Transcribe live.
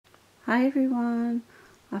Hi everyone,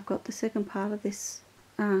 I've got the second part of this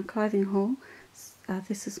clothing haul.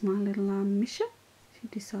 This is my little Misha. She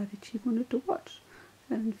decided she wanted to watch.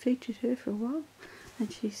 I haven't featured her for a while,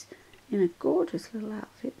 and she's in a gorgeous little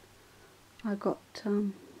outfit I got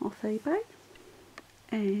off eBay,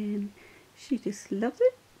 and she just loves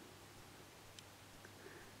it.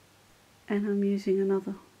 And I'm using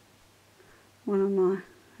another one of my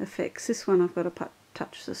effects. This one I've got to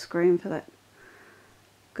touch the screen for that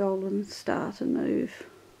golden star to move,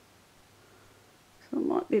 so it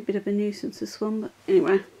might be a bit of a nuisance, this one, but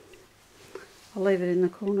anyway, I'll leave it in the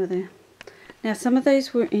corner there. Now some of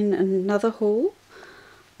these were in another haul,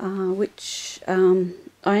 which I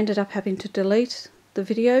ended up having to delete the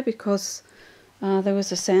video because there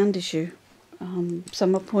was a sound issue.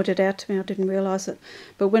 Someone pointed out to me, I didn't realise it,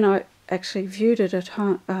 but when I actually viewed it at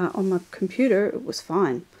home on my computer, it was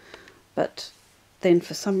fine. But then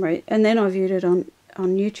for some reason, and then I viewed it on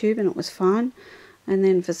YouTube and it was fine, and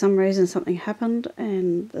then for some reason something happened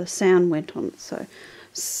and the sound went on.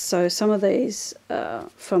 So some of these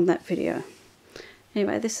from that video.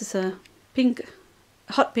 Anyway, this is a pink,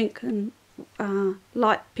 hot pink and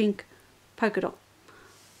light pink polka dot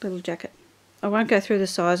little jacket. I won't go through the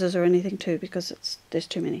sizes or anything too because there's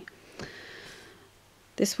too many.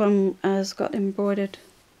 This one has got embroidered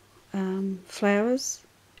flowers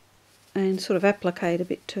and sort of appliqued a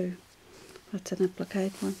bit too. That's an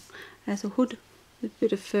appliqued one. Has a hood with a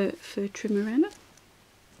bit of fur trim around it.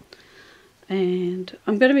 And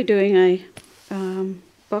I'm going to be doing a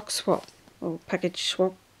box swap or package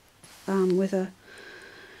swap with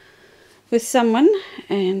someone,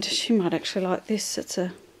 and she might actually like this. It's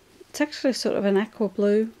actually sort of an aqua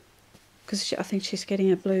blue, because I think she's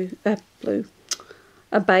getting a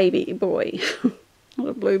baby boy. Not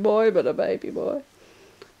a blue boy, but a baby boy.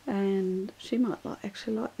 And she might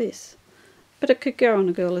actually like this. But it could go on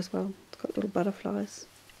a girl as well. It's got little butterflies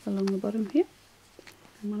along the bottom here.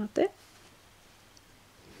 And one up there.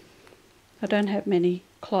 I don't have many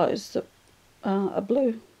clothes that are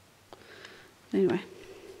blue. Anyway.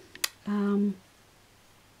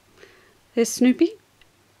 There's Snoopy.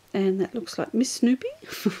 And that looks like Miss Snoopy.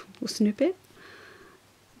 Or Snoopette. It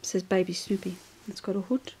says Baby Snoopy. It's got a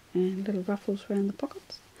hood and little ruffles around the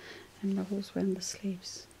pockets. And ruffles around the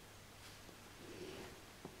sleeves.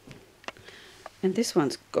 And this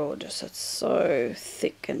one's gorgeous. It's so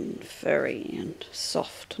thick and furry and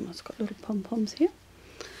soft, and it's got little pom-poms here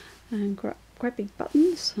and great big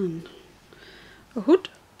buttons and a hood.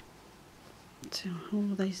 So all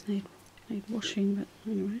of these need washing, but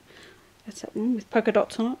anyway, that's that one with polka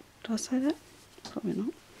dots on it. Did I say that? Probably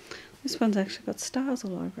not. This one's actually got stars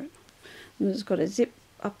all over it, and it's got a zip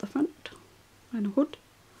up the front and a hood.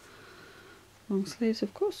 Long sleeves,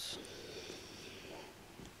 of course.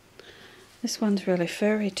 This one's really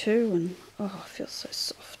furry too, and oh, it feels so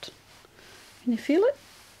soft. Can you feel it?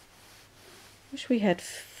 Wish we had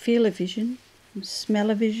feel-o-vision and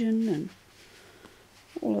smell-o-vision and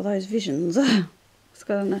all of those visions. It's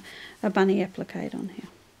got a bunny applique on here.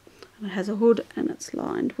 And it has a hood and it's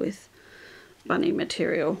lined with bunny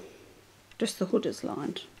material. Just the hood is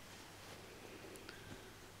lined.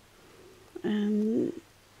 And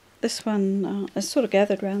this one is sort of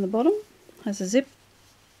gathered around the bottom. Has a zip.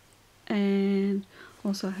 And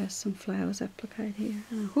also has some flowers appliqued here,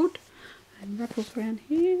 and a hood, and ruffles around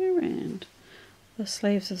here, and the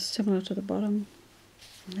sleeves are similar to the bottom,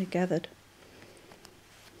 and they're gathered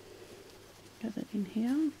in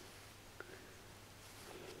here.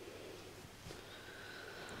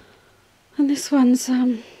 And this one's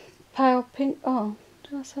pale pink. Oh,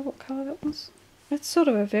 did I say what colour that was? That's sort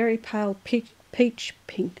of a very pale peach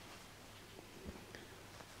pink.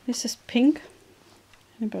 This is pink.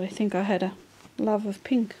 Anybody think I had a love of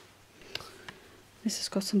pink? This has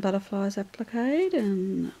got some butterflies appliqued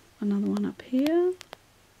and another one up here.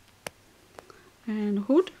 And a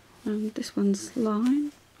hood. And this one's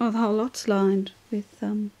lined. Oh, the whole lot's lined with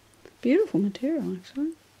beautiful material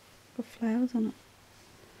actually. Got flowers on it.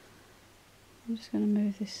 I'm just going to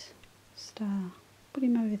move this star. Put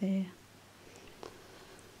him over there.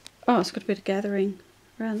 Oh, it's got a bit of gathering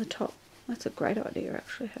around the top. That's a great idea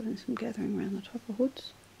actually, having some gathering around the top of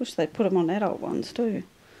hoods. Wish they'd put them on adult ones too.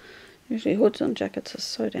 Usually hoods on jackets are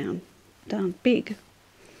so darn big.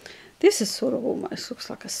 This is sort of almost looks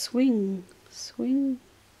like a swing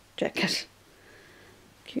jacket.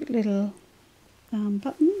 Cute little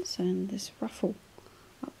buttons and this ruffle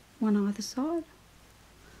up one either side.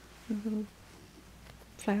 With little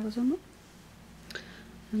flowers on it.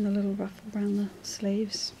 And the little ruffle around the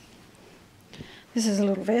sleeves. This is a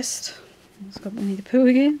little vest. It's got Winnie the Pooh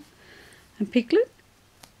again, and Piglet,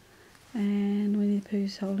 And Winnie the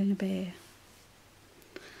Pooh's holding a bear.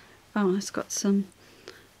 Oh, it's got some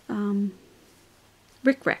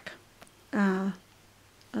rick-rack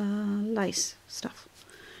lace stuff.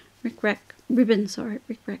 Rick-rack ribbon,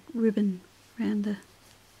 rick-rack ribbon around the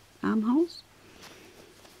armholes.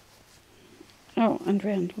 Oh, and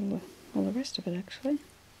around all the rest of it, actually.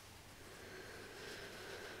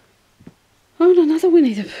 Oh, and another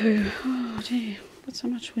Winnie the Pooh. Oh, dear. Got so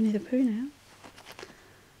much Winnie the Pooh now.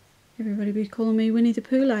 Everybody be calling me Winnie the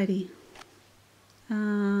Pooh lady.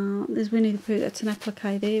 There's Winnie the Pooh. That's an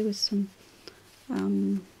applique there with some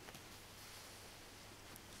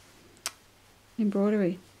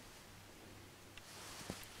embroidery.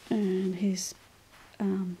 And his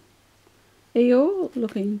Eeyore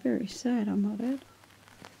looking very sad, I might add.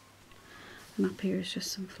 And up here is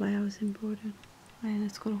just some flowers embroidered. And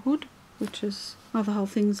it's got a hood, which is, oh, the whole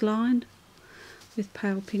thing's lined with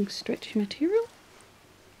pale pink stretchy material.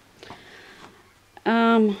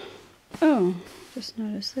 Oh, just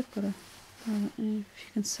noticed they've got I don't know if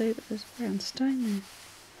you can see, but there's a brown stain there.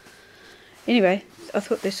 Anyway, I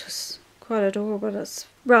thought this was quite adorable, but it's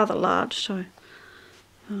rather large, so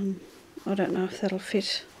I don't know if that'll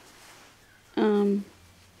fit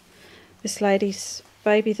this lady's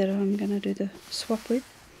baby that I'm going to do the swap with.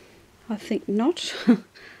 I think not.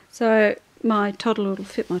 So my toddler will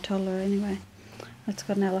fit my toddler anyway. It's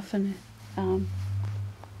got an elephant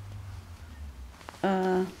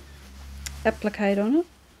applique on it. It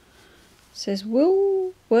says,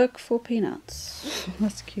 "Will work for peanuts."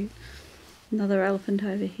 That's cute. Another elephant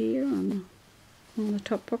over here on the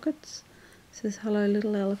top pockets. It says, "Hello,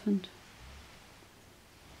 little elephant."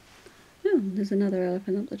 Oh, there's another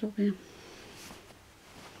elephant up the top here.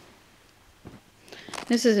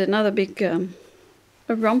 This is another big a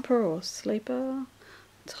romper or sleeper.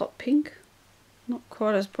 It's hot pink. Not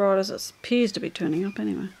quite as bright as it appears to be turning up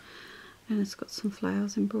anyway. And it's got some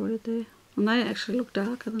flowers embroidered there. And they actually look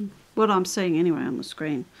darker than what I'm seeing anyway on the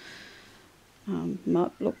screen.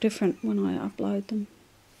 Might look different when I upload them.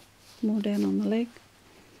 More down on the leg.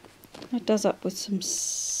 It does up with some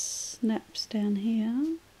snaps down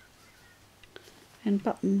here. And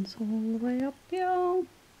buttons all the way up here.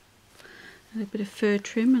 And a bit of fur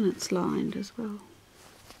trim, and it's lined as well.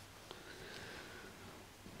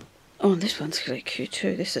 Oh, this one's really cute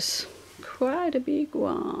too. This is quite a big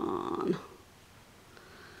one.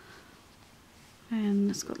 And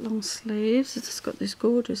it's got long sleeves. It's got this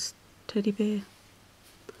gorgeous teddy bear.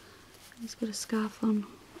 He's got a scarf on.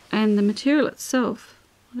 And the material itself,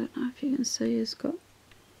 I don't know if you can see, has got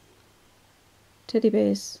teddy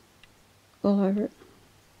bears all over it.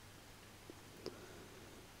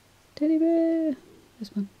 Teddy bear. This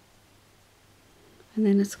one. And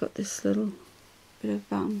then it's got this little bit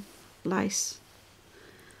of lace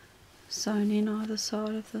sewn in either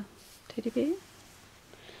side of the teddy bear.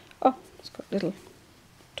 Oh, it's got little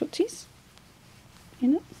tootsies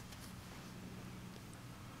in it.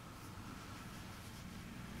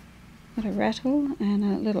 Got a rattle and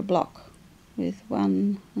a little block with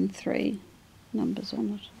 1 and 3 numbers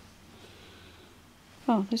on it.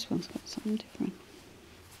 Oh, this one's got something different.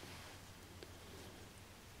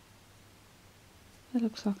 It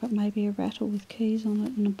looks like it may be a rattle with keys on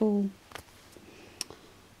it and a ball.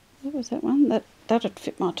 What was that one? That'd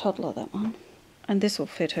fit my toddler, that one. And this will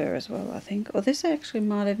fit her as well, I think. Or this actually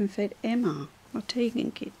might even fit Emma, my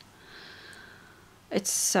Tegan kid.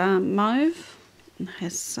 It's mauve. It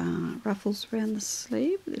has ruffles around the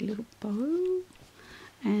sleeve with a little bow.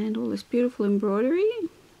 And all this beautiful embroidery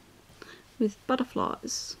with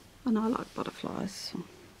butterflies. And I like butterflies.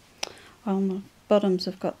 On the bottoms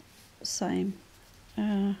have got the same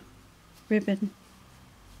ribbon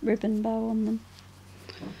bow on them.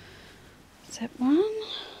 That's that one.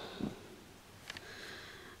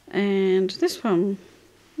 And this one,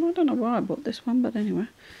 I don't know why I bought this one, but anyway,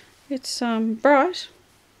 it's bright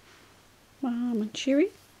and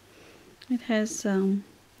cheery. It has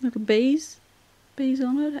little bees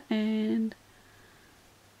on it, and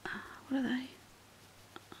what are they?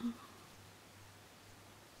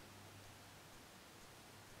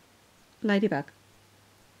 Ladybug.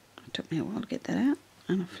 It took me a while to get that out.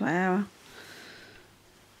 And a flower.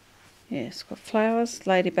 Yeah, it's got flowers,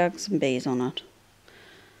 ladybugs and bees on it.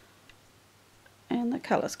 And the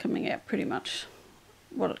colour's coming out pretty much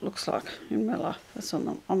what it looks like in real life. That's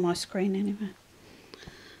on my screen anyway.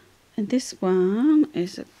 And this one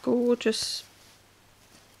is a gorgeous,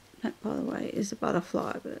 that by the way is a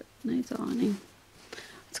butterfly, but it needs ironing.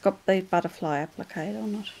 It's got the butterfly applique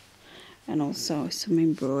on it, and also some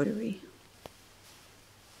embroidery.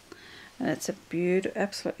 And it's a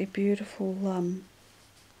absolutely beautiful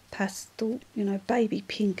pastel, baby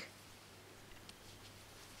pink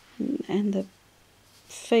and the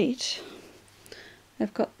feet,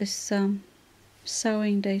 they've got this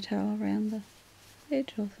sewing detail around the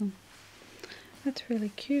edge of them. That's really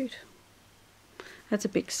cute. That's a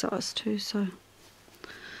big size too, so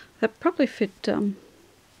that probably fit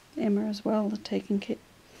Emma as well, the Tegan kit.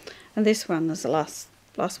 And this one is the last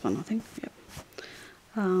one, I think. Yep.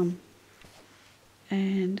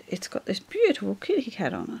 And it's got this beautiful kitty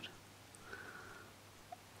cat on it.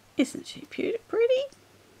 Isn't she pretty? Pretty.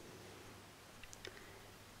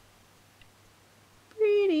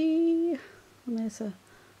 And there's a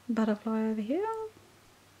butterfly over here.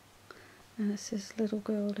 And it's this little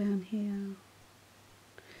girl down here.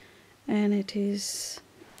 And it is,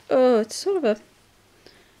 oh, it's sort of a,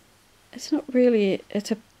 it's not really,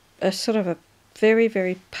 it's a sort of a very,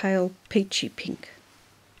 very pale peachy pink.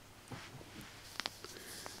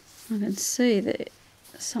 I can see that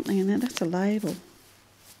there's something in there. That's a label.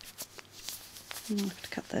 I'll have to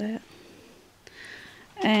cut that out.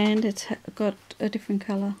 And it's got a different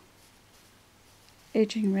colour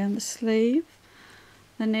edging around the sleeve,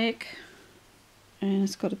 the neck, and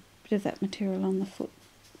it's got a bit of that material on the foot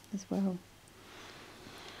as well.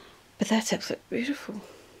 But that's absolutely beautiful.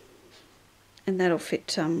 And that'll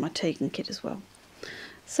fit my Tegan kit as well.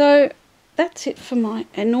 So that's it for my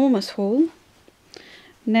enormous haul.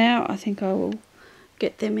 Now I think I will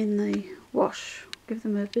get them in the wash, give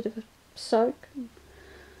them a bit of a soak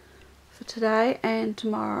for today, and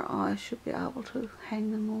tomorrow I should be able to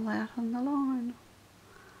hang them all out on the line.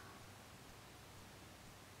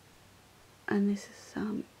 And this is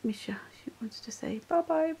Misha. She wants to say bye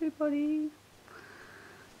bye everybody.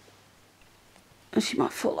 And she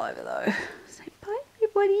might fall over though. Say bye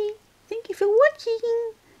everybody. Thank you for watching.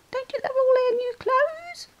 Don't you love all our new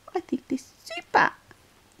clothes? I think this is super.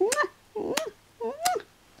 Mwah, mwah, mwah.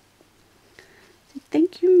 So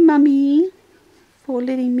thank you, Mummy, for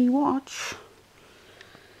letting me watch.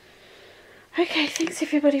 Okay, thanks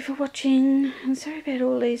everybody for watching. I'm sorry about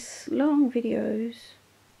all these long videos.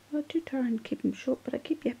 I do try and keep them short, but I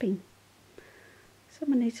keep yapping.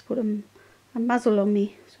 Someone needs to put a muzzle on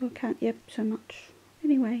me so I can't yap so much.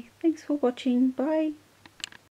 Anyway, thanks for watching. Bye.